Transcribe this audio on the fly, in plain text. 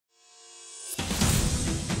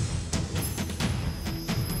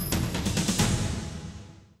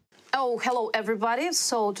Oh, hello, everybody.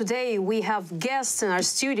 So today we have guests in our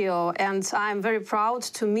studio, and I'm very proud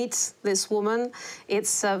to meet this woman.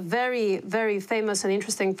 It's a very, very famous and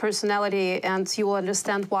interesting personality, and you will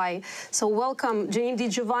understand why. So welcome, Janine di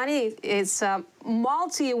Giovanni. It's a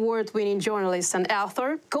multi-award-winning journalist and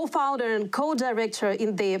author, co-founder and co-director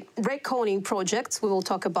in the Reckoning project. We will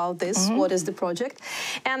talk about this. What is the project?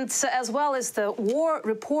 And as well as the war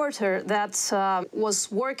reporter that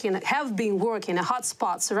have been working at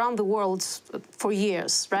hotspots around the world for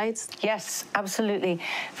years, right? Yes, absolutely.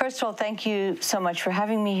 First of all, thank you so much for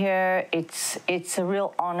having me here. It's a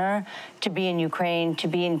real honor to be in Ukraine, to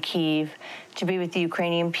be in Kyiv, to be with the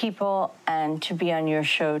Ukrainian people, and to be on your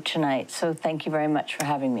show tonight. So thank you very much for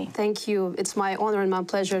having me. Thank you. It's my honor and my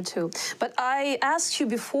pleasure too. But I asked you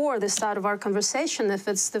before the start of our conversation if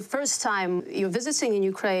it's the first time you're visiting in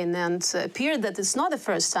Ukraine, and it appeared that it's not the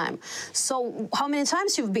first time. So how many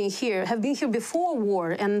times you've been here? Have been here before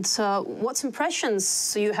war, and what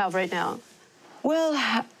impressions you have right now? Well,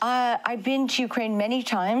 I've been to Ukraine many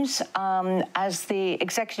times. As the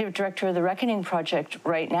executive director of the Reckoning project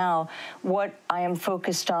right now, what I am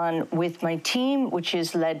focused on with my team, which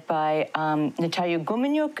is led by Natalia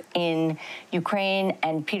Humeniuk in Ukraine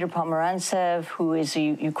and Peter Pomerantsev, who is a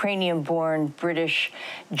Ukrainian-born British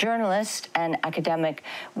journalist and academic,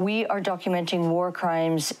 we are documenting war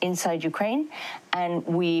crimes inside Ukraine, and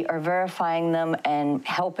we are verifying them and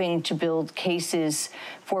helping to build cases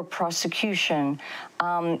for prosecution,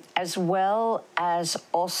 as well as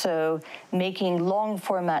also making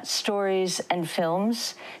long-format stories and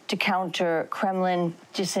films to counter Kremlin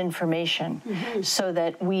disinformation, so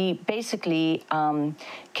that we basically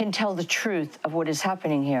can tell the truth of what is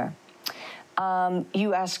happening here.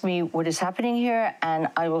 You asked me what is happening here, and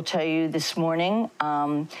I will tell you this morning,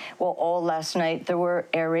 well, all last night, there were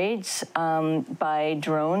air raids by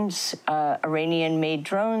drones, Iranian-made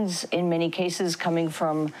drones, in many cases coming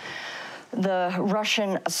from the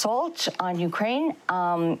Russian assault on Ukraine.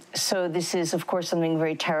 So this is, of course, something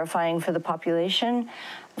very terrifying for the population,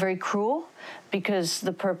 very cruel, because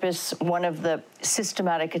the purpose, one of the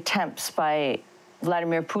systematic attempts by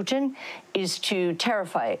Vladimir Putin is to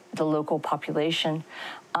terrify the local population.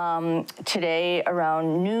 Today,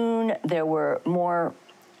 around noon, there were more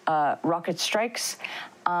rocket strikes,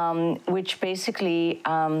 which basically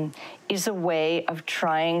is a way of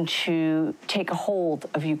trying to take a hold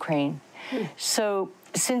of Ukraine. So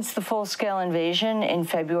since the full-scale invasion in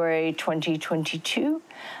February 2022,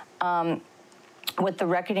 what the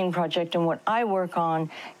Reckoning Project and what I work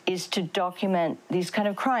on is to document these kind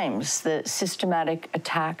of crimes, the systematic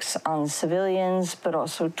attacks on civilians, but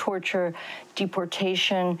also torture,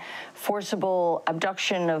 deportation, forcible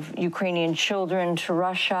abduction of Ukrainian children to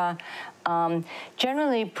Russia.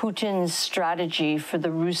 Generally, Putin's strategy for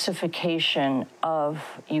the Russification of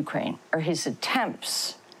Ukraine, or his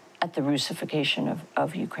attempts at the Russification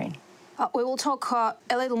of Ukraine. We will talk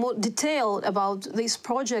a little more detailed about this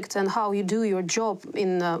project and how you do your job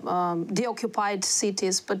in deoccupied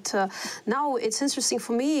cities. But now it's interesting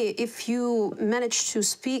for me if you manage to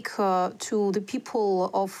speak to the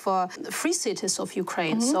people of free cities of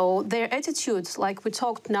Ukraine. So their attitude, like we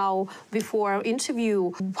talked now before our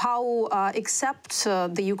interview, how accept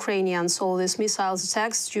the Ukrainians all these missiles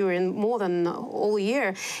attacks during more than all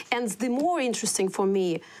year. And the more interesting for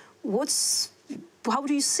me, how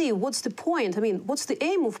do you see, what's the point? I mean, what's the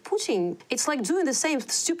aim of Putin? It's like doing the same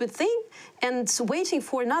stupid thing and waiting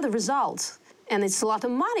for another result. And it's a lot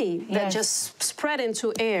of money that just spread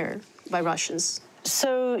into air by Russians.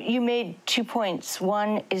 So you made 2 points.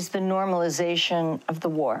 One is the normalization of the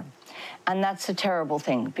war. And that's a terrible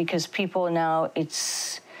thing, because people now,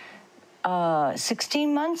 it's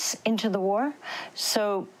 16 months into the war.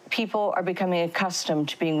 So people are becoming accustomed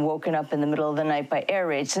to being woken up in the middle of the night by air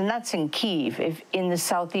raids, and that's in Kyiv. If in the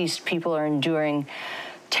southeast, people are enduring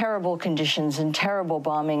terrible conditions and terrible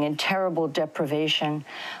bombing and terrible deprivation.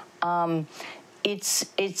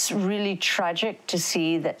 It's really tragic to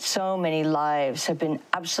see that so many lives have been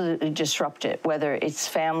absolutely disrupted, whether it's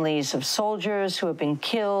families of soldiers who have been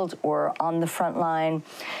killed or on the front line,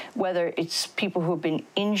 whether it's people who have been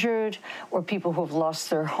injured or people who have lost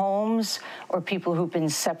their homes or people who've been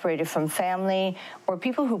separated from family or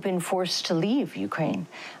people who've been forced to leave Ukraine.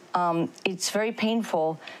 It's very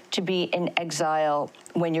painful to be in exile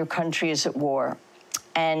when your country is at war.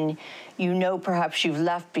 And you know perhaps you've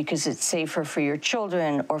left because it's safer for your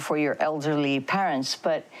children or for your elderly parents,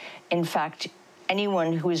 but in fact,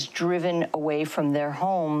 anyone who is driven away from their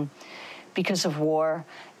home because of war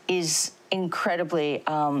is incredibly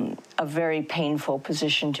a very painful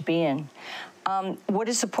position to be in. What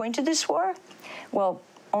is the point of this war? Well,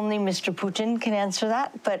 only Mr. Putin can answer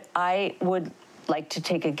that, but I would like to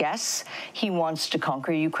take a guess. He wants to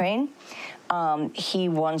conquer Ukraine. He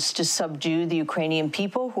wants to subdue the Ukrainian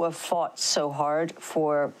people who have fought so hard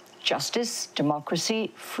for justice,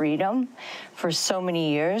 democracy, freedom for so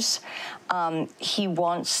many years. He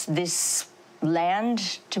wants this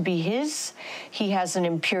land to be his. He has an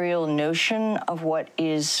imperial notion of what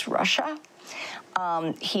is Russia.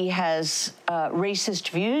 He has racist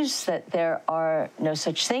views that there are no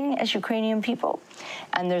such thing as Ukrainian people,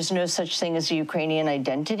 and there's no such thing as a Ukrainian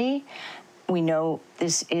identity. We know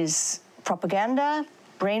this is propaganda,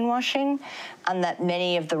 brainwashing, and that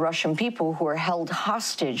many of the Russian people who are held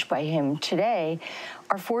hostage by him today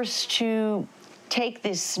are forced to take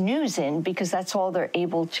this news in because that's all they're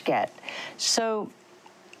able to get. So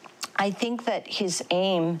I think that his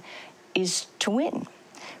aim is to win,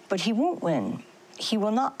 but he won't win. He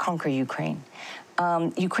will not conquer Ukraine.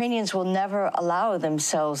 Ukrainians will never allow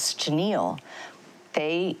themselves to kneel.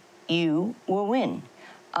 You will win.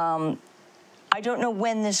 I don't know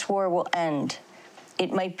when this war will end.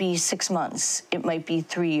 It might be 6 months, it might be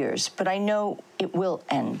 3 years, but I know it will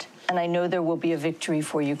end, and I know there will be a victory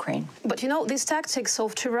for Ukraine. But you know, these tactics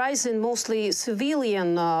of terrorizing mostly civilian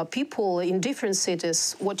people in different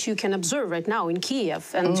cities, what you can observe right now in Kiev,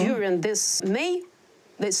 and during this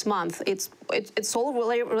this month, it's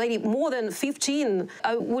already more than 15.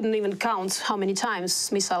 I wouldn't even count how many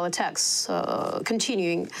times missile attacks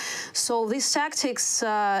continuing. So these tactics,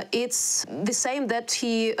 it's the same that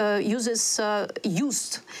he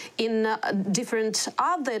used in different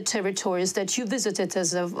other territories that you visited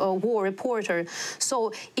as a war reporter. So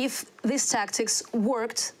if these tactics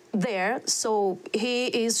worked there, so he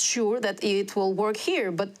is sure that it will work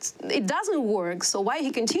here, but it doesn't work. So why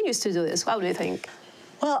he continues to do this? How do you think?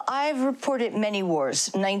 Well, I've reported many wars,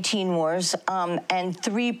 19 wars, and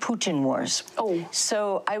 3 Putin wars. Oh.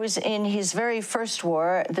 So I was in his very first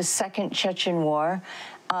war, the Second Chechen War,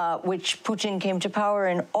 which Putin came to power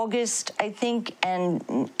in August, I think, and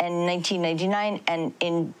 1999, and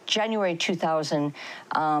in January 2000,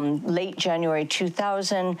 late January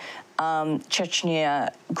 2000,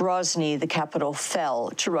 Chechnya, Grozny, the capital,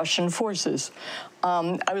 fell to Russian forces.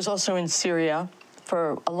 I was also in Syria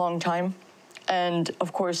for a long time. And,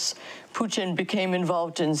 of course, Putin became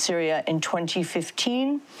involved in Syria in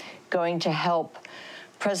 2015, going to help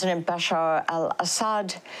President Bashar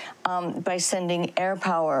al-Assad by sending air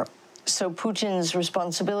power. So Putin's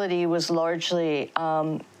responsibility was largely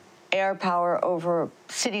air power over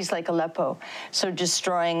cities like Aleppo, so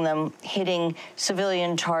destroying them, hitting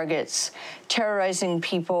civilian targets, terrorizing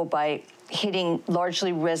people by hitting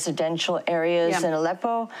largely residential areas in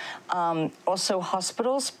Aleppo, also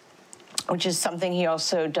hospitals, which is something he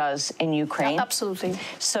also does in Ukraine. Absolutely.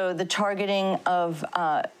 So the targeting of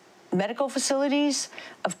medical facilities,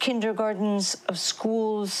 of kindergartens, of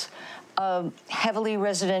schools, of heavily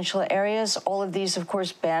residential areas, all of these, of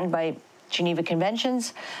course, banned by Geneva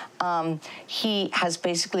Conventions. He has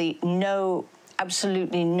basically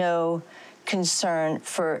absolutely no concern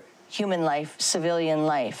for human life, civilian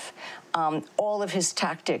life. All of his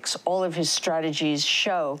tactics, all of his strategies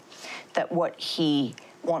show that what he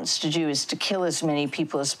wants to do is to kill as many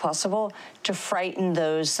people as possible, to frighten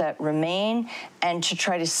those that remain, and to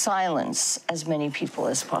try to silence as many people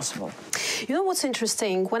as possible. You know what's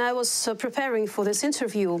interesting? When I was preparing for this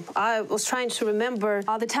interview, I was trying to remember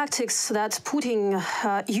the tactics that Putin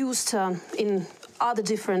used in other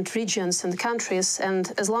different regions and countries.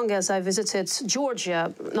 And as long as I visited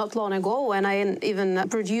Georgia not long ago, and I even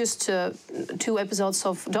produced 2 episodes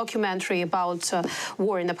of documentary about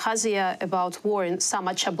war in Abkhazia, about war in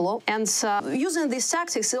Samachablo, and using these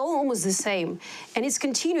tactics is almost the same. And it's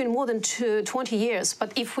continuing more than 20 years.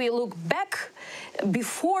 But if we look back,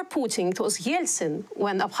 before Putin, it was Yeltsin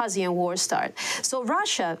when Abkhazian war started. So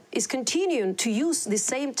Russia is continuing to use the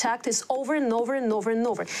same tactics over and over and over and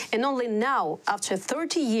over. And only now, after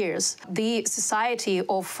 30 years, the society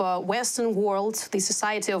of Western world, the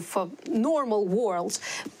society of normal world,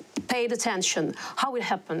 paid attention. How it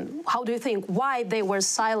happened? How do you think? Why they were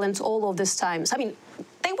silent all of these times? I mean,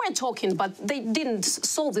 they were talking, but they didn't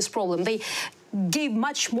solve this problem. They gave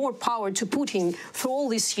much more power to Putin for all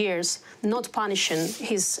these years, not punishing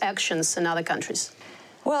his actions in other countries.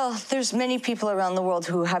 Well, there's many people around the world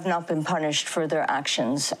who have not been punished for their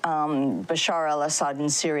actions. Bashar al-Assad in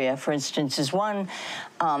Syria, for instance, is one.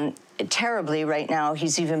 Terribly, right now,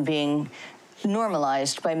 he's even being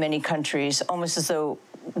normalized by many countries, almost as though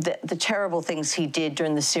the terrible things he did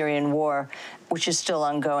during the Syrian war, which is still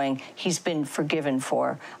ongoing, he's been forgiven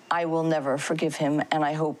for. I will never forgive him, and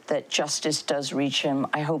I hope that justice does reach him.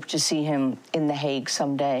 I hope to see him in The Hague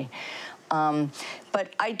someday.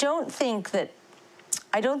 But I don't think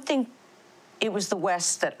it was the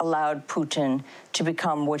West that allowed Putin to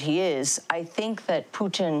become what he is. I think that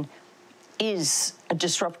Putin is a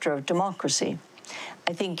disruptor of democracy.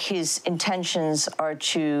 I think his intentions are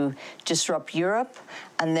to disrupt Europe,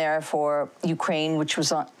 and therefore Ukraine, which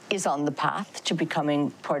is on the path to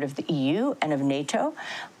becoming part of the EU and of NATO.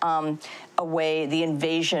 The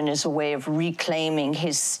invasion is a way of reclaiming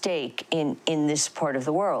his stake in this part of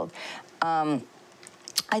the world.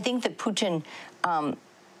 I think that Putin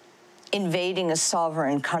invading a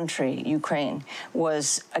sovereign country, Ukraine,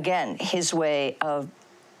 was, again, his way of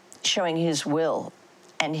showing his will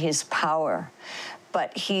and his power.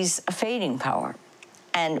 But he's a fading power.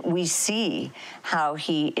 And we see how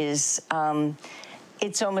he is,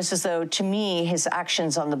 it's almost as though, to me, his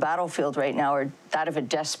actions on the battlefield right now are that of a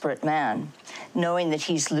desperate man, knowing that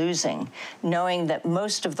he's losing, knowing that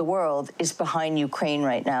most of the world is behind Ukraine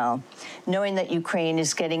right now, knowing that Ukraine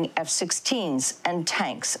is getting F-16s and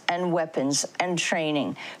tanks and weapons and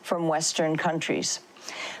training from Western countries.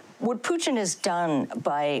 What Putin has done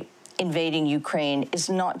by invading Ukraine is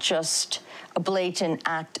not just a blatant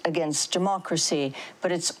act against democracy,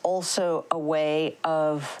 but it's also a way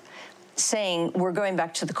of saying we're going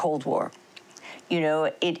back to the Cold War. You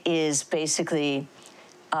know, it is basically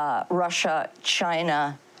Russia,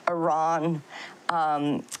 China, Iran,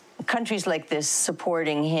 countries like this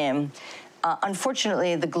supporting him.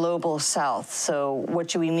 Unfortunately, the global South. So what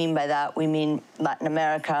do we mean by that? We mean Latin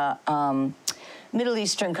America, Middle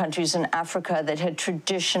Eastern countries, and Africa that had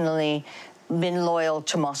traditionally been loyal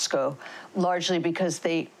to Moscow, largely because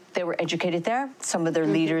they were educated there. Some of their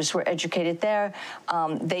leaders were educated there.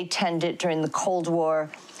 They tended during the Cold War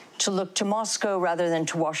to look to Moscow rather than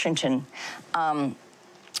to Washington,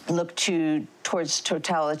 look towards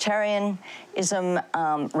totalitarianism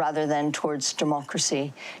rather than towards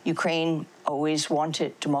democracy. Ukraine always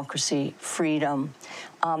wanted democracy, freedom.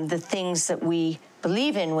 The things that we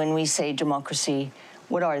believe in when we say democracy,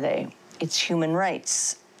 what are they? It's human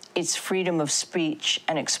rights. It's freedom of speech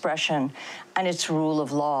and expression, and it's rule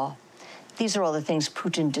of law. These are all the things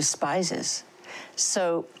Putin despises.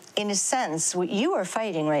 So, in a sense, what you are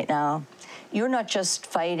fighting right now, you're not just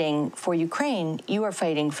fighting for Ukraine, you are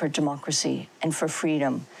fighting for democracy and for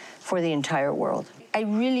freedom for the entire world. I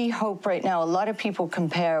really hope right now, a lot of people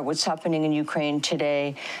compare what's happening in Ukraine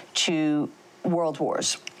today to world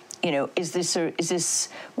wars. You know, is this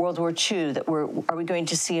World War II that are we going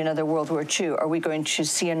to see another World War II? Are we going to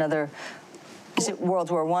see another, is it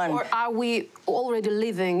World War I? Or are we already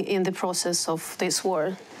living in the process of this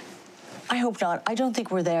war? I hope not. I don't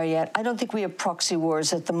think we're there yet. I don't think we have proxy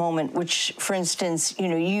wars at the moment, which, for instance, you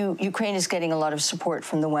know, Ukraine is getting a lot of support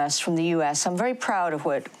from the West, from the U.S. I'm very proud of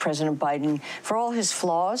what President Biden, for all his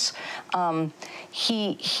flaws,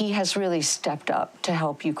 he has really stepped up to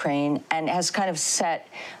help Ukraine and has kind of set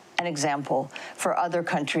an example for other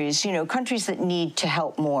countries, you know, countries that need to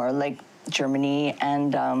help more, like Germany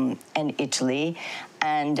and Italy,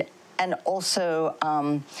 and also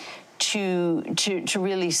to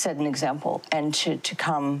really set an example and to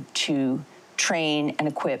come to train and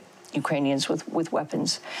equip Ukrainians with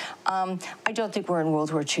weapons. I don't think we're in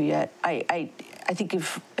World War II yet. I think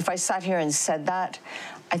if I sat here and said that,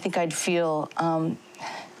 I think I'd feel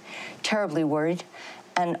terribly worried.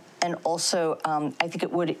 And also, I think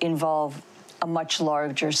it would involve a much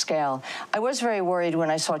larger scale. I was very worried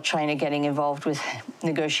when I saw China getting involved with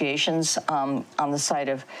negotiations on the side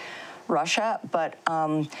of Russia, but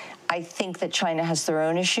I think that China has their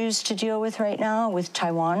own issues to deal with right now with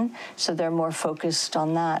Taiwan, so they're more focused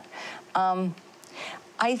on that.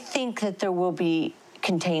 I think that there will be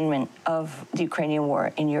containment of the Ukrainian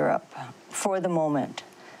war in Europe for the moment.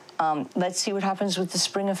 Let's see what happens with the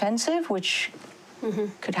spring offensive, which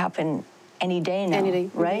could happen any day now,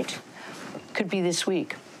 right? Could be this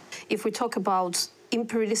week. If we talk about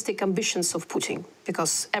imperialistic ambitions of Putin,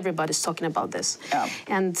 because everybody's talking about this,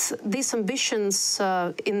 and these ambitions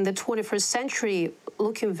in the 21st century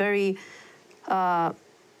looking very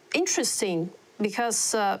interesting,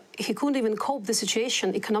 because he couldn't even cope the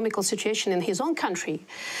situation, economical situation in his own country.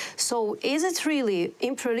 So is it really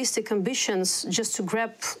imperialistic ambitions just to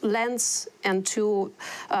grab lands and to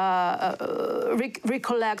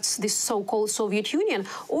recollect this so-called Soviet Union,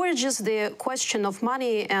 or just the question of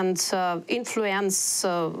money and influence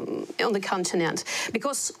on the continent?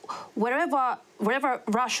 Because wherever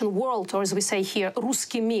Russian world, or as we say here,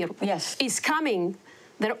 Ruski mir, is coming,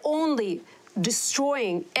 they're only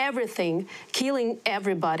destroying everything, killing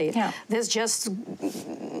everybody. There's just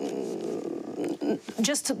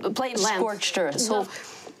plain land. Scorched earth. So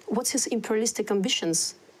what's his imperialistic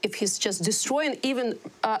ambitions? if he's just destroying even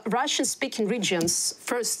Russian-speaking regions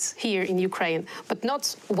first here in Ukraine, but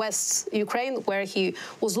not West Ukraine, where he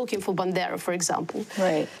was looking for Bandera, for example.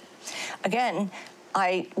 Right. Again,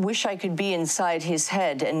 I wish I could be inside his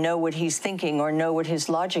head and know what he's thinking or know what his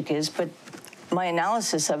logic is, but my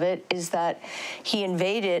analysis of it is that he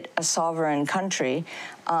invaded a sovereign country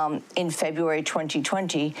in February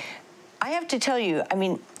 2020. I have to tell you, I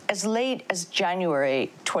mean, as late as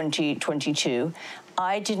January 2022,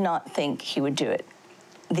 I did not think he would do it.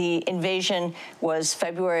 The invasion was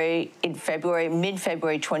mid-February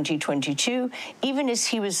 2022. Even as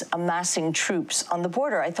he was amassing troops on the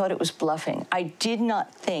border, I thought it was bluffing. I did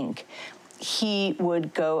not think he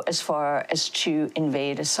would go as far as to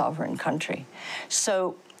invade a sovereign country.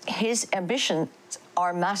 So his ambitions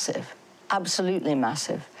are massive, absolutely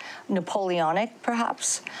massive. Napoleonic,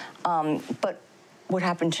 perhaps, but what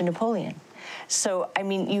happened to Napoleon? So, I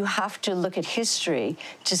mean, you have to look at history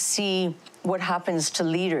to see what happens to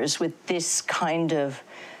leaders with this kind of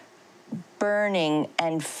burning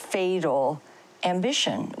and fatal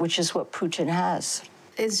ambition, which is what Putin has.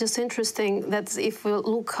 It's just interesting that if we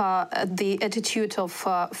look at the attitude of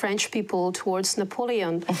French people towards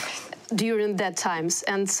Napoleon during that times,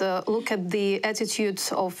 and look at the attitude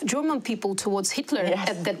of German people towards Hitler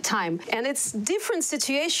at that time. And it's different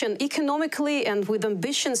situation economically and with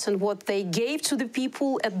ambitions and what they gave to the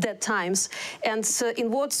people at that times, and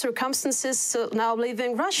in what circumstances now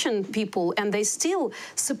living Russian people, and they still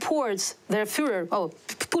support their Führer,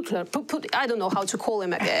 Putler, I don't know how to call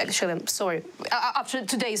him actually, I'm sorry, after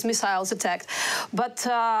today's missiles attack. But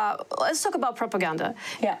let's talk about propaganda.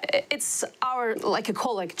 Yeah. It's our, like a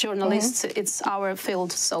colleague, journalist, it's our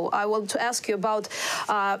field. So I want to ask you about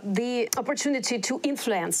the opportunity to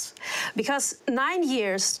influence. Because 9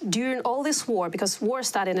 years during all this war, because war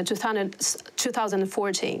started in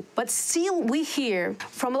 2014, but still we hear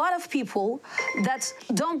from a lot of people that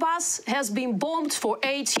Donbass has been bombed for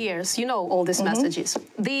 8 years. You know all these messages.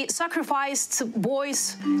 The sacrificed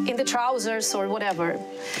boys in the trousers or whatever.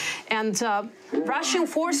 And Russian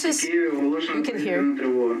forces, you can hear.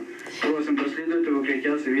 Просимо прослідувати в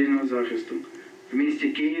укриття цивільного захисту. В місті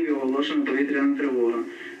Києві оголошено повітряна тривога.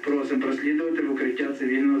 Просимо прослідувати в укриття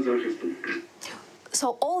цивільного захисту.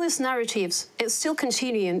 So all these narratives is still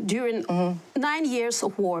continuing during 9 years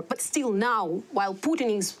of war, but still now, while Putin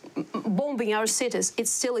is bombing our cities,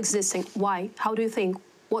 it's still existing. Why? How do you think?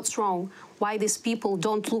 What's wrong? Why these people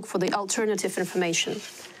don't look for the alternative information?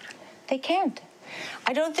 They can't.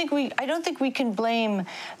 I don't think we can blame.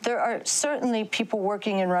 There are certainly people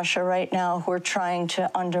working in Russia right now who are trying to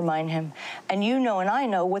undermine him. And you know and I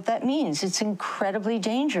know what that means. It's incredibly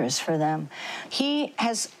dangerous for them. He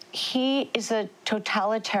is a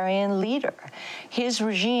totalitarian leader. His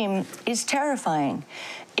regime is terrifying.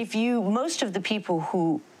 Most of the people who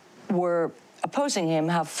were opposing him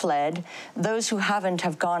have fled. Those who haven't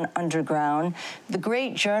have gone underground. The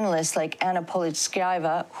great journalists like Anna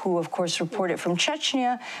Politskaya, who of course reported from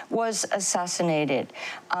Chechnya, was assassinated.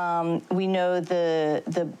 We know the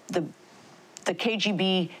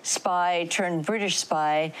KGB spy turned British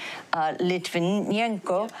spy,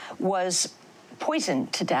 Litvinenko, was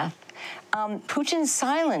poisoned to death. Putin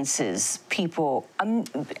silences people,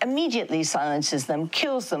 immediately silences them,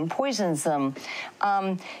 kills them, poisons them.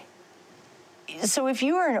 So if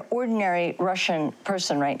you are an ordinary Russian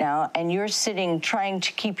person right now and you're sitting trying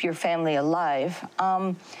to keep your family alive,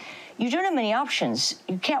 you don't have many options.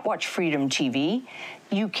 You can't watch Freedom TV.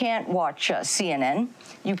 You can't watch CNN.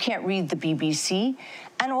 You can't read the BBC.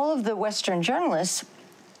 And all of the Western journalists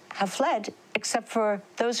have fled, except for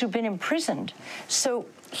those who've been imprisoned. So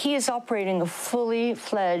he is operating a fully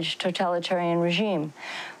fledged totalitarian regime.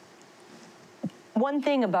 One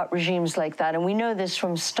thing about regimes like that, and we know this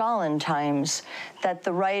from Stalin times, that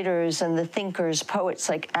the writers and the thinkers, poets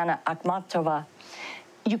like Anna Akhmatova,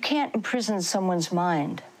 you can't imprison someone's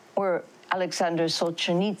mind, or Alexander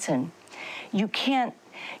Solzhenitsyn. You can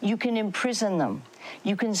imprison them,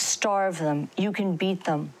 you can starve them, you can beat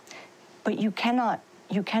them, but you cannot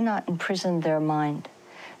imprison their mind.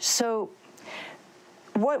 So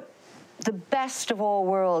what the best of all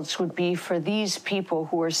worlds would be for these people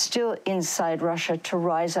who are still inside Russia to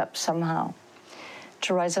rise up somehow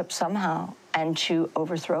and to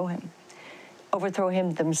overthrow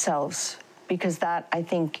him themselves, because that, I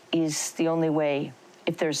think, is the only way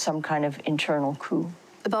if there's some kind of internal coup.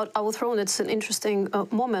 About overthrown, it's an interesting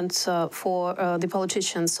moment for the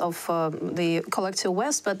politicians of the collective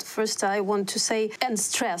West. But first, I want to say and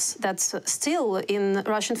stress that still in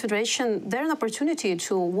Russian Federation, there's an opportunity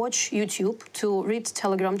to watch YouTube, to read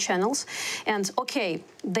Telegram channels. And okay,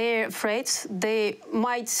 they're afraid. They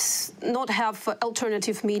might not have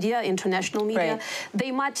alternative media, international media. Right.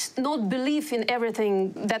 They might not believe in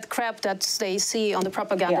everything, that crap that they see on the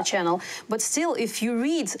propaganda channel. But still, if you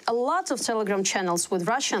read a lot of Telegram channels with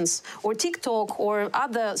Russians or TikTok or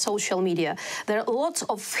other social media, there are lots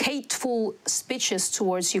of hateful speeches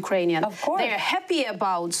towards Ukrainian. Of course. They're happy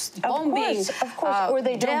about bombing, of course. Or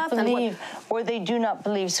they don't believe, or they do not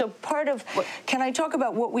believe. So part of, can I talk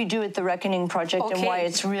about what we do at the Reckoning Project and why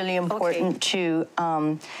it's really important to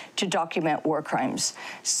document war crimes?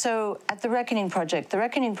 So at the Reckoning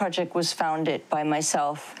Project was founded by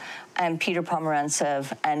myself and Peter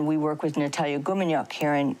Pomerantsev, and we work with Natalia Humeniuk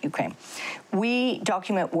here in Ukraine. We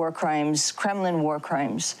document war crimes, Kremlin war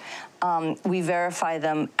crimes. We verify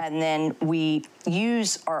them, and then we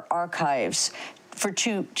use our archives for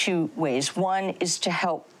two ways. One is to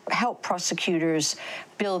help prosecutors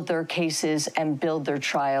build their cases and build their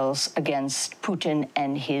trials against Putin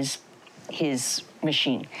and his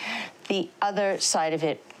machine. The other side of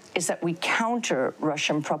it is that we counter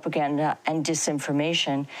Russian propaganda and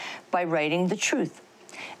disinformation by writing the truth.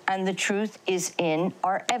 And the truth is in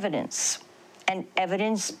our evidence. And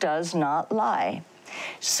evidence does not lie.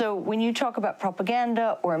 So when you talk about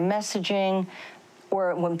propaganda or messaging,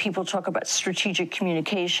 or when people talk about strategic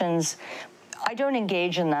communications, I don't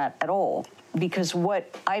engage in that at all, because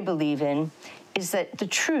what I believe in is that the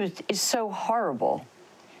truth is so horrible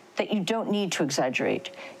that you don't need to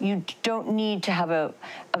exaggerate. You don't need to have a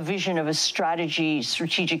vision of a strategy,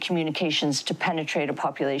 strategic communications to penetrate a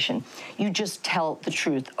population. You just tell the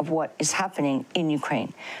truth of what is happening in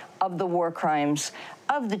Ukraine, of the war crimes,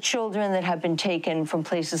 of the children that have been taken from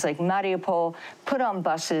places like Mariupol, put on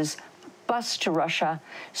buses, bused to Russia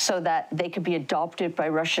so that they could be adopted by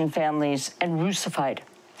Russian families and Russified.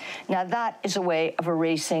 Now that is a way of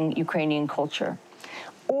erasing Ukrainian culture,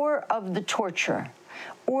 or of the torture,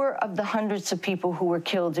 or of the hundreds of people who were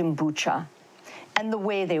killed in Bucha and the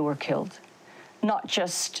way they were killed.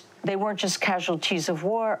 They weren't just casualties of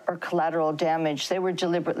war or collateral damage, they were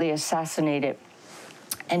deliberately assassinated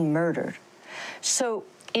and murdered. So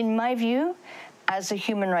in my view, as a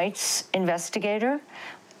human rights investigator,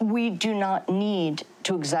 we do not need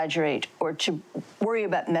to exaggerate or to worry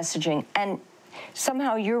about messaging. And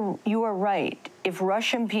somehow you are right. If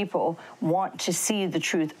Russian people want to see the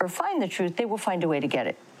truth or find the truth, they will find a way to get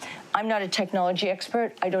it. I'm not a technology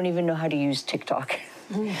expert. I don't even know how to use TikTok.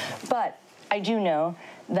 But I do know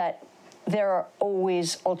that there are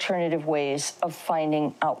always alternative ways of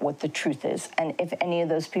finding out what the truth is. And if any of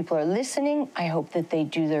those people are listening, I hope that they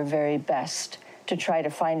do their very best to try to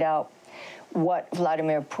find out what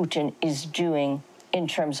Vladimir Putin is doing in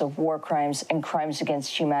terms of war crimes and crimes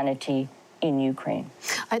against humanity in Ukraine.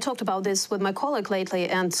 I talked about this with my colleague lately,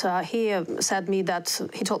 and he said me that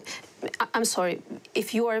he told, I'm sorry,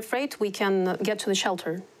 if you are afraid, we can get to the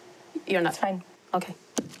shelter. You're not. That's fine. Okay.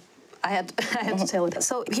 I had to tell it.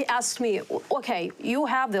 So he asked me, okay, you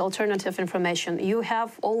have the alternative information, you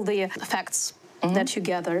have all the facts that you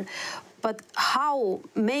gather, but how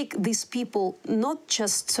make these people not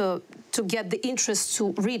just to get the interest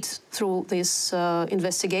to read through these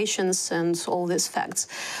investigations and all these facts,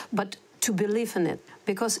 but to believe in it?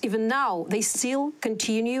 Because even now, they still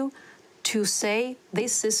continue to say,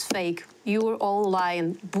 this is fake, you're all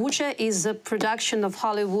lying. Bucha is a production of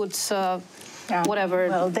Hollywood, whatever.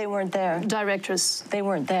 Well, they weren't there. Directors. They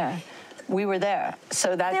weren't there. We were there.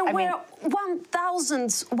 So that, there were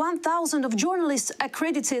 1,000 of journalists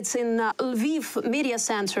accredited in Lviv Media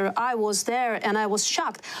Center. I was there and I was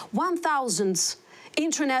shocked. 1,000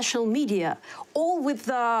 international media, all with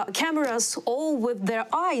the cameras, all with their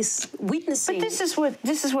eyes witnessing. But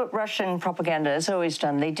this is what Russian propaganda has always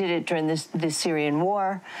done. They did it during the Syrian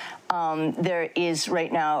war. There is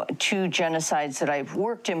right now 2 genocides that I've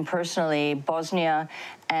worked in personally, Bosnia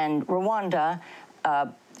and Rwanda.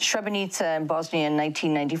 Srebrenica in Bosnia in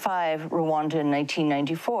 1995, Rwanda in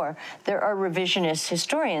 1994. There are revisionist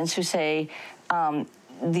historians who say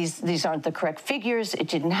these aren't the correct figures. It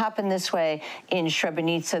didn't happen this way. In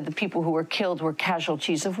Srebrenica, the people who were killed were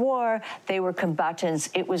casualties of war. They were combatants.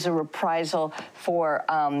 It was a reprisal for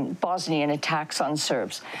Bosnian attacks on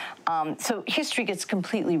Serbs. So history gets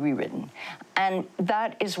completely rewritten. And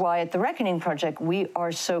that is why at the Reckoning Project, we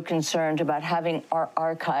are so concerned about having our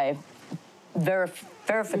archive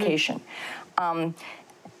verification.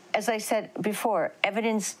 As I said before,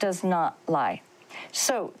 evidence does not lie.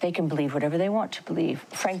 So they can believe whatever they want to believe.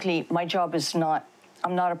 Frankly, my job is not,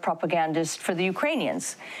 I'm not a propagandist for the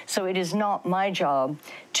Ukrainians. So it is not my job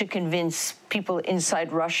to convince people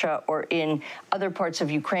inside Russia or in other parts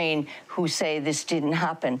of Ukraine who say this didn't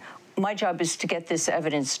happen. My job is to get this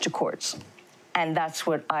evidence to courts. And that's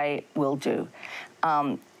what I will do.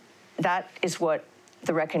 That is what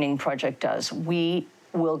the Reckoning Project does. We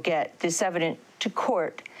will get this evidence to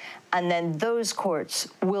court, and then those courts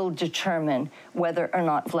will determine whether or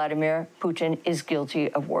not Vladimir Putin is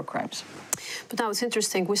guilty of war crimes. But now it's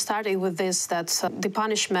interesting, we started with this, that the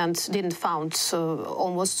punishment didn't found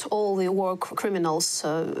almost all the war criminals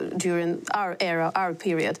during our era, our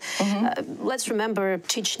period. Let's remember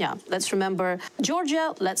Chechnya, let's remember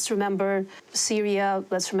Georgia, let's remember Syria,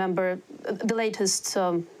 let's remember the latest,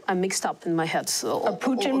 I'm mixed up in my head. So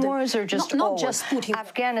Putin wars or just not just Putin.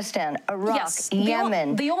 Afghanistan, Iraq, yes,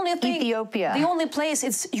 Yemen, the only thing, Ethiopia. The only place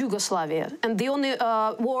it's Yugoslavia, and the only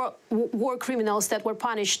war criminals that were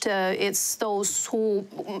punished it's those who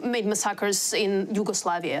made massacres in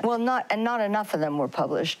Yugoslavia. Well, not enough of them were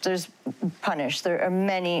punished. There are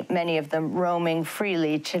many of them roaming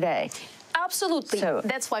freely today. Absolutely. So,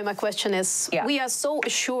 that's why my question is, we are so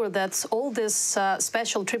assured that all this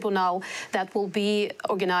special tribunal that will be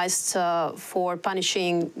organized for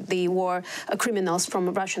punishing the war criminals from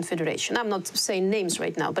the Russian Federation. I'm not saying names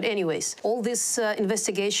right now, but anyways, all this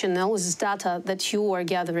investigation, all this data that you are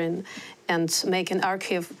gathering and make an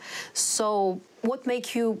archive. So what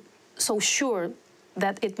makes you so sure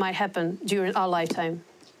that it might happen during our lifetime?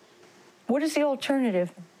 What is the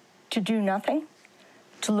alternative? To do nothing?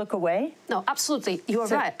 To look away? No, absolutely. You are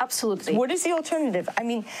right. Absolutely. What is the alternative? I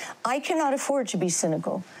mean, I cannot afford to be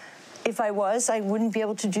cynical. If I was, I wouldn't be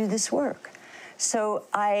able to do this work. So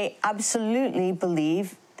I absolutely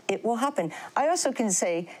believe it will happen. I also can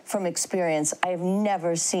say from experience, I have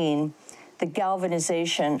never seen the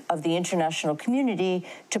galvanization of the international community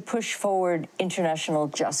to push forward international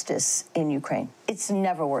justice in Ukraine. It's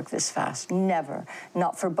never worked this fast, never.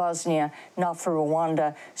 Not for Bosnia, not for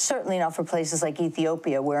Rwanda, certainly not for places like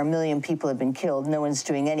Ethiopia, where 1 million people have been killed, no one's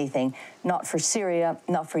doing anything. Not for Syria,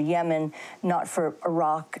 not for Yemen, not for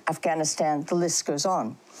Iraq, Afghanistan, the list goes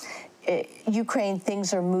on. Ukraine,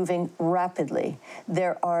 things are moving rapidly.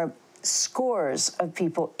 There are scores of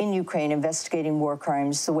people in Ukraine investigating war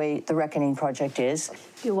crimes the way the Reckoning Project is.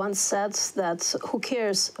 You once said that who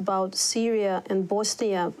cares about Syria and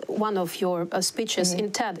Bosnia, one of your speeches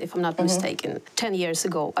in TED, if I'm not mistaken, 10 years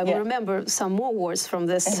ago. I will remember some more words from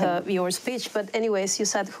this, your speech, but anyways, you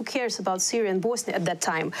said who cares about Syria and Bosnia at that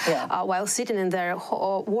time, while sitting in their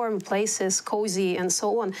warm places, cozy and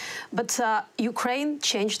so on. But Ukraine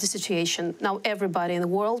changed the situation. Now everybody in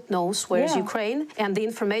the world knows where's Ukraine, and the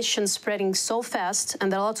information spreading so fast,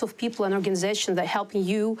 and there are lots of people and organizations that are helping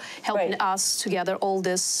you, helping us together all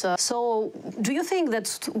this. So do you think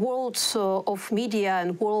that world of media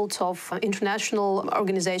and world of international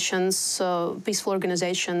organizations, peaceful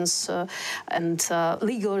organizations and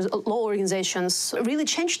legal law organizations really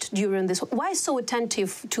changed during this? Why so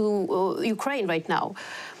attentive to Ukraine right now?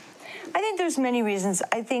 I think there's many reasons.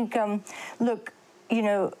 I think, look, you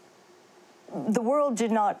know, the world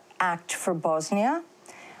did not act for Bosnia,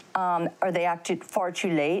 or they acted far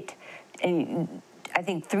too late. I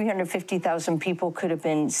think 350,000 people could have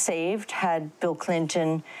been saved had Bill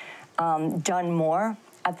Clinton done more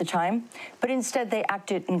at the time. But instead, they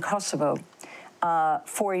acted in Kosovo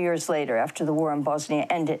 4 years later, after the war in Bosnia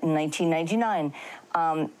ended in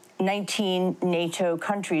 1999. 19 NATO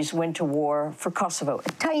countries went to war for Kosovo,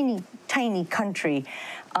 a tiny, tiny country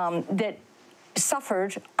that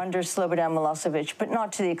suffered under Slobodan Milosevic, but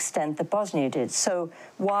not to the extent that Bosnia did. So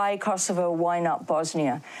why Kosovo? Why not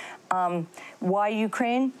Bosnia? Why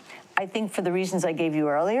Ukraine? I think for the reasons I gave you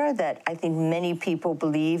earlier, that I think many people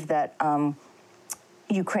believe that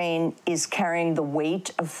Ukraine is carrying the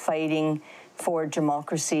weight of fighting for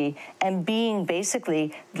democracy and being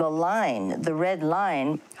basically the line, the red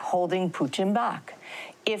line, holding Putin back.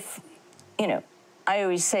 If, you know, I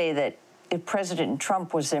always say that if President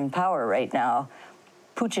Trump was in power right now,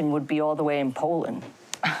 Putin would be all the way in Poland.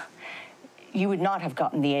 You would not have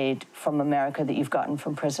gotten the aid from America that you've gotten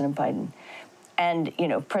from President Biden. And, you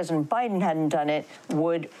know, President Biden hadn't done it,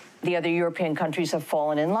 would the other European countries have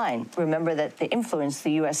fallen in line? Remember that the influence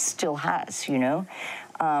the U.S. still has, you know?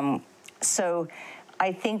 So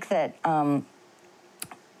I think that,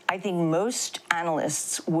 I think most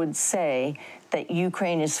analysts would say that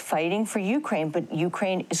Ukraine is fighting for Ukraine, but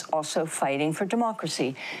Ukraine is also fighting for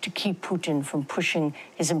democracy to keep Putin from pushing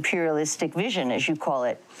his imperialistic vision, as you call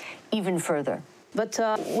it, even further. But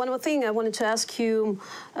one more thing I wanted to ask you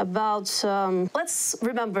about, let's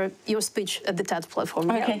remember your speech at the TED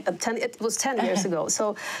platform. Okay. It was 10 years ago.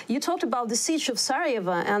 So you talked about the siege of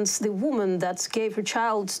Sarajevo and the woman that gave her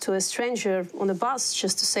child to a stranger on a bus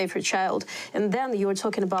just to save her child. And then you were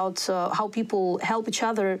talking about how people help each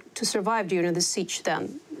other to survive during the siege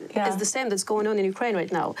then. is the same that's going on in Ukraine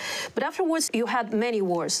right now. But afterwards, you had many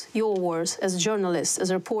wars, your wars as a journalist,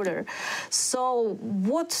 as a reporter. So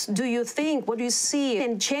what do you think, what do you see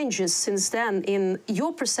in changes since then in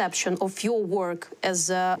your perception of your work as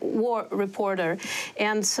a war reporter,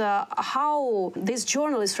 and how these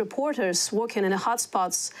journalist reporters working in the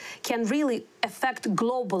hotspots can really affect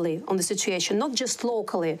globally on the situation, not just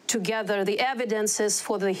locally, to gather the evidences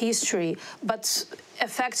for the history, but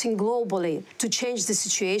affecting globally to change the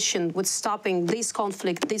situation with stopping this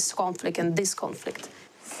conflict, and this conflict?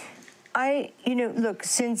 Look,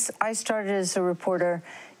 since I started as a reporter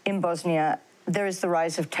in Bosnia, there is the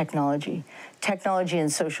rise of technology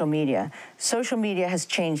and social media. Social media has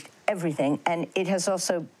changed everything, and it has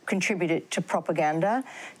also contributed to propaganda,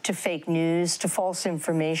 to fake news, to false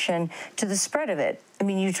information, to the spread of it. I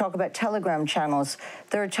mean, you talk about Telegram channels.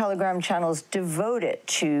 There are Telegram channels devoted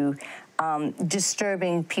to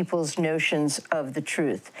disturbing people's notions of the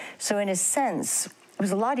truth. So in a sense, it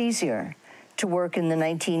was a lot easier to work in the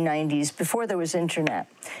 1990s, before there was internet,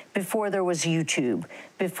 before there was YouTube,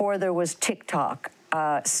 before there was TikTok,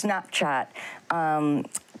 Snapchat,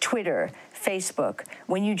 Twitter, Facebook,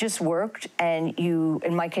 when you just worked and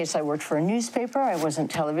in my case, I worked for a newspaper, I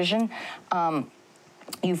wasn't television,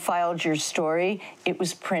 you filed your story, it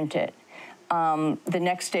was printed. The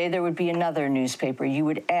next day there would be another newspaper, you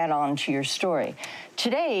would add on to your story.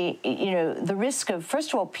 Today, the risk of,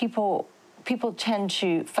 first of all, people tend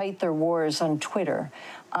to fight their wars on Twitter.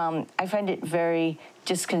 I find it very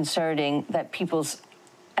disconcerting that people's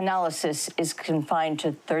analysis is confined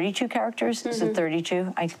to 32 characters. Is it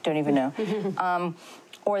 32? I don't even know.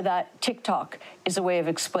 Or that TikTok is a way of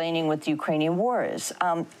explaining what the Ukrainian war is.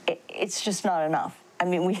 It's just not enough. I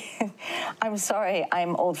mean, I'm sorry,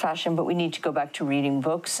 I'm old-fashioned, but we need to go back to reading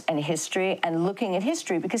books and history and looking at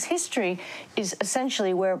history, because history is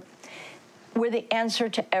essentially where the answer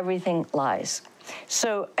to everything lies.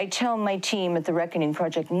 So I tell my team at the Reckoning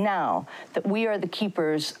Project now that we are the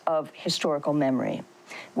keepers of historical memory.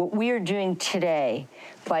 What we are doing today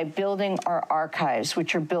by building our archives,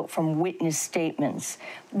 which are built from witness statements,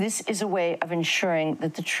 this is a way of ensuring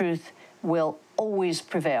that the truth will always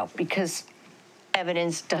prevail, because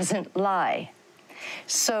evidence doesn't lie.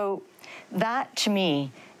 So that, to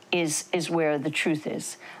me, is where the truth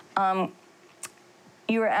is.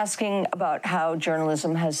 You were asking about how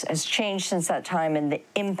journalism has changed since that time and the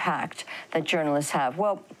impact that journalists have.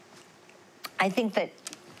 Well, I think that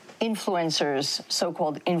influencers,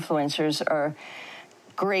 so-called influencers, are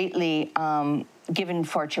greatly given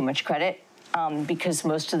far too much credit because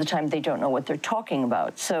most of the time they don't know what they're talking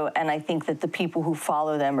about. And I think that the people who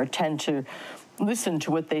follow them or tend to listen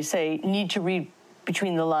to what they say need to read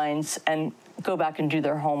between the lines and go back and do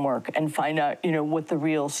their homework and find out, what the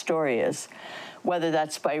real story is. Whether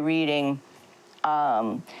that's by reading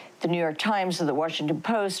the New York Times or the Washington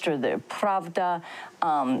Post or the Pravda,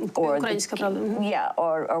 or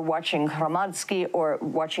watching Hromadski or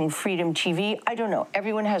watching Freedom TV. I don't know.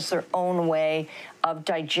 Everyone has their own way of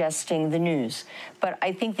digesting the news. But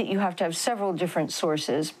I think that you have to have several different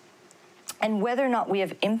sources. And whether or not we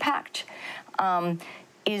have impact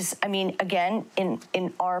again,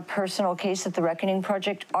 in our personal case at the Reckoning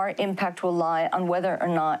Project, our impact will lie on whether or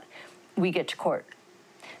not we get to court.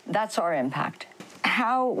 That's our impact.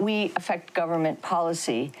 How we affect government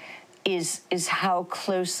policy is how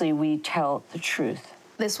closely we tell the truth.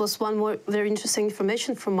 This was one more very interesting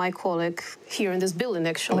information from my colleague here in this building,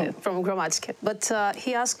 actually, from Hromadski. But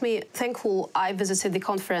he asked me, thankful I visited the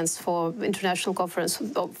conference international conference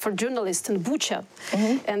for journalists in Bucha,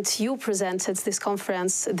 and you presented this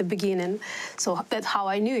conference at the beginning, so that's how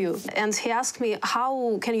I knew you. And he asked me,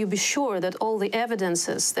 how can you be sure that all the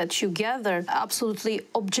evidences that you gathered are absolutely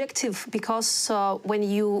objective? Because when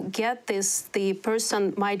you get this, the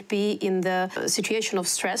person might be in the situation of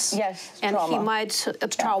stress, and trauma. He might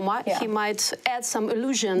he might add some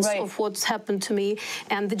illusions of what's happened to me,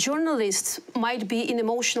 and the journalist might be in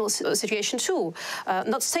emotional situation too,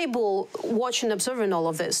 not stable, watching, observing all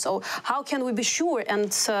of this. So how can we be sure?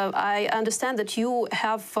 And I understand that you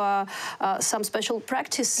have some special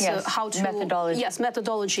practice, how to methodology. Yes,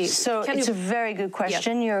 methodology. So it's a very good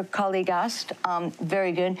question your colleague asked.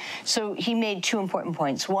 Very good. So he made two important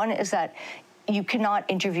points. One is that you cannot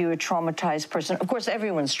interview a traumatized person. Of course,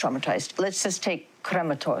 everyone's traumatized. Let's just take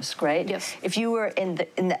Kramatorsk, right? Yes. If you were in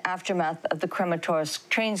the aftermath of the Kramatorsk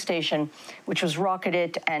train station, which was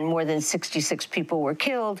rocketed and more than 66 people were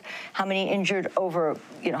killed, how many injured? Over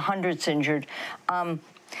hundreds injured. And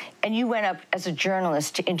you went up as a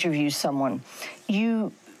journalist to interview someone.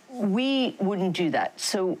 You we wouldn't do that.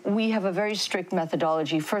 So we have a very strict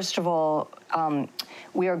methodology. First of all,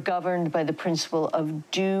 we are governed by the principle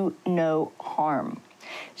of do no harm.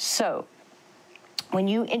 So when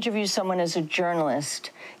you interview someone as a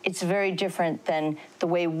journalist, it's very different than the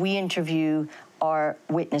way we interview our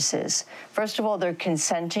witnesses. First of all, they're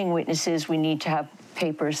consenting witnesses. We need to have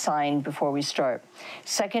papers signed before we start.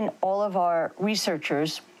 Second, all of our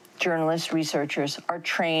researchers, journalist researchers, are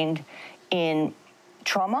trained in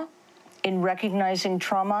trauma, in recognizing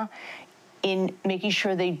trauma, in making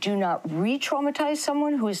sure they do not re-traumatize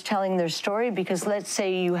someone who is telling their story, because let's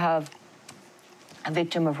say you have a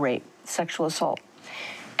victim of rape, sexual assault,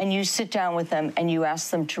 and you sit down with them and you ask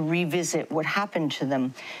them to revisit what happened to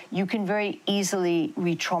them, you can very easily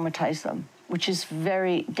re-traumatize them, which is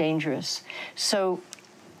very dangerous. So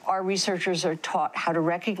our researchers are taught how to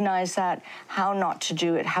recognize that, how not to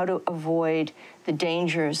do it, how to avoid the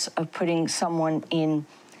dangers of putting someone in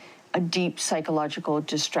a deep psychological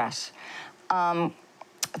distress.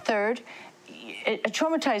 Third, a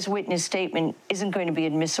traumatized witness statement isn't going to be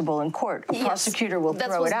admissible in court. A prosecutor will throw it out.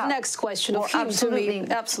 That was the next question of him to me.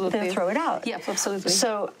 Absolutely. They'll throw it out. Yeah, absolutely.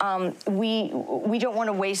 So we don't want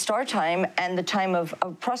to waste our time and the time of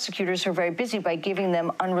prosecutors who are very busy by giving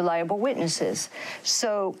them unreliable witnesses.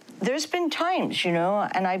 So there's been times, you know,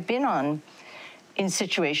 and I've been in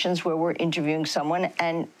situations where we're interviewing someone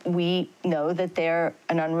and we know that they're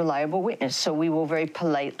an unreliable witness. So we will very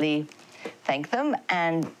politely thank them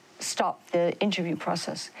and stop the interview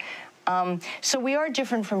process. So we are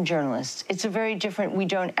different from journalists. It's a very different, we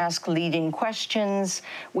don't ask leading questions.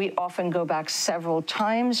 We often go back several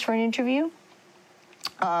times for an interview.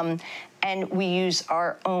 And we use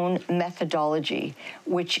our own methodology,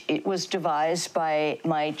 which it was devised by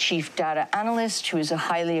my chief data analyst, who is a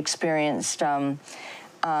highly experienced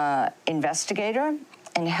investigator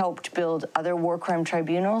and helped build other war crime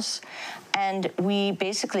tribunals. And we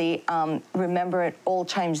basically remember at all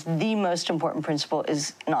times the most important principle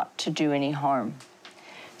is not to do any harm.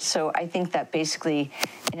 So I think that basically,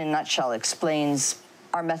 in a nutshell, explains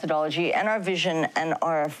our methodology and our vision and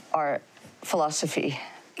our philosophy.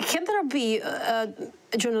 Can there be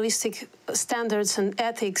journalistic standards and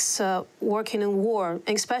ethics working in war,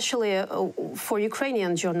 especially for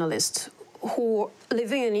Ukrainian journalists who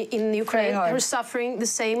living in Ukraine, who are suffering the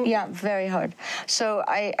same? Yeah, very hard. So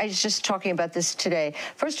I was just talking about this today.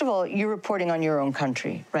 First of all, you're reporting on your own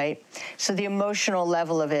country, right? So the emotional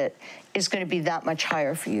level of it is going to be that much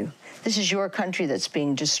higher for you. This is your country that's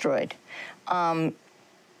being destroyed.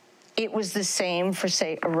 It was the same for,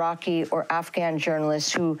 say, Iraqi or Afghan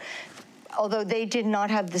journalists who, although they did not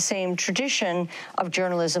have the same tradition of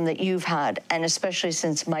journalism that you've had, and especially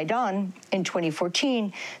since Maidan in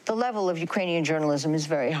 2014, the level of Ukrainian journalism is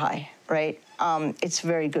very high, right? It's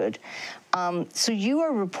very good. So you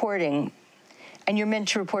are reporting, and you're meant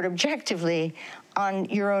to report objectively on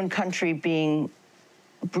your own country being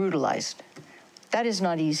brutalized. That is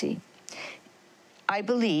not easy. I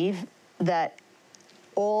believe that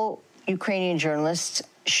all Ukrainian journalists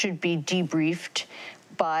should be debriefed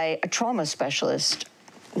by a trauma specialist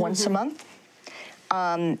once a month,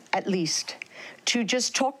 at least, to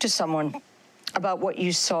just talk to someone about what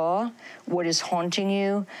you saw, what is haunting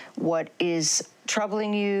you, what is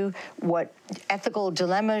troubling you, what ethical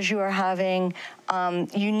dilemmas you are having.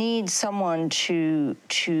 You need someone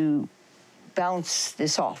to bounce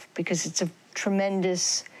this off, because it's a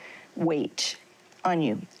tremendous weight on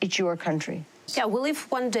you. It's your country. Yeah, we live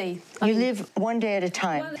one day. You live one day at a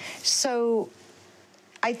time. So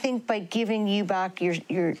I think by giving you back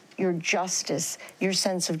your justice, your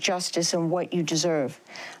sense of justice and what you deserve,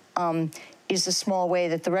 is a small way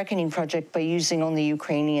that the Reckoning Project, by using only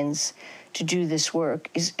Ukrainians to do this work,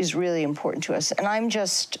 is really important to us. And I'm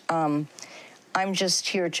just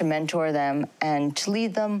here to mentor them and to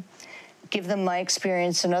lead them, give them my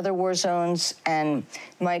experience in other war zones and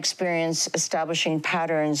my experience establishing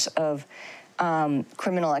patterns of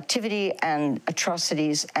criminal activity and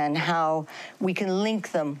atrocities, and how we can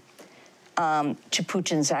link them to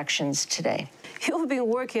Putin's actions today. You've been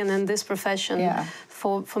working in this profession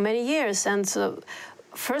for many years, and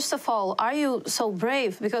first of all, are you so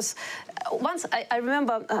brave? Because once I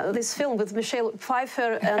remember this film with Michelle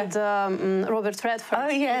Pfeiffer and Robert Redford. Oh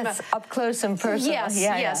yes, up close and personal. Yes,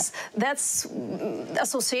 yes. That's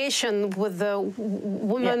association with the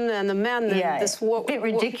woman and the man in this war. A bit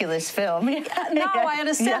ridiculous film. Now I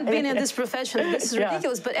understand being in this profession. This is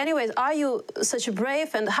ridiculous. But anyways, are you such a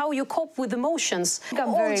brave, and how you cope with emotions? I'm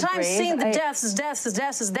all very the time brave. seeing the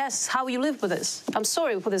deaths, how you live with this? I'm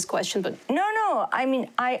sorry for this question, but... No, I mean,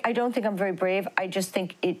 I don't think I'm very brave. I just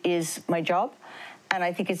think it is my job. And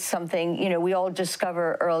I think it's something, you know, we all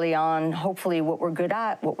discover early on, hopefully, what we're good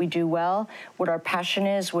at, what we do well, what our passion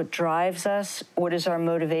is, what drives us, what is our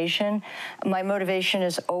motivation. My motivation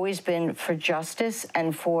has always been for justice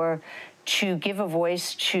and to give a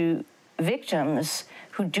voice to victims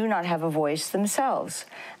who do not have a voice themselves.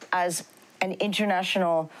 As an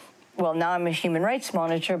international, well, now I'm a human rights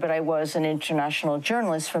monitor, but I was an international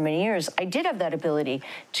journalist for many years. I did have that ability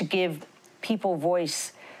to give people a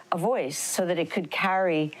voice so that it could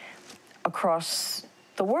carry across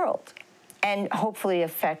the world and hopefully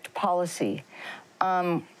affect policy.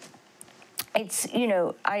 It's, you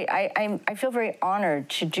know, I feel very honored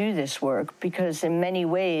to do this work because in many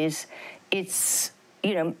ways it's,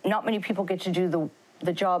 you know, not many people get to do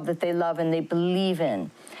the job that they love and they believe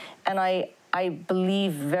in. And I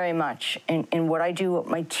believe very much in what I do, what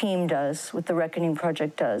my team does, what the Reckoning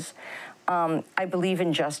Project does. I believe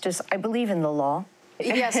in justice. I believe in the law.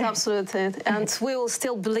 Yes, absolutely. And we will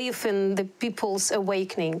still believe in the people's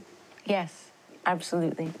awakening. Yes,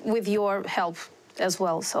 absolutely. With your help as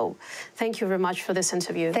well. So thank you very much for this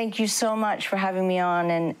interview. Thank you so much for having me on,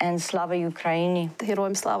 and Slava Ukraini.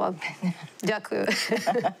 Героям слава. Дякую.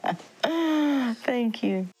 Thank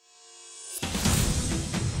you.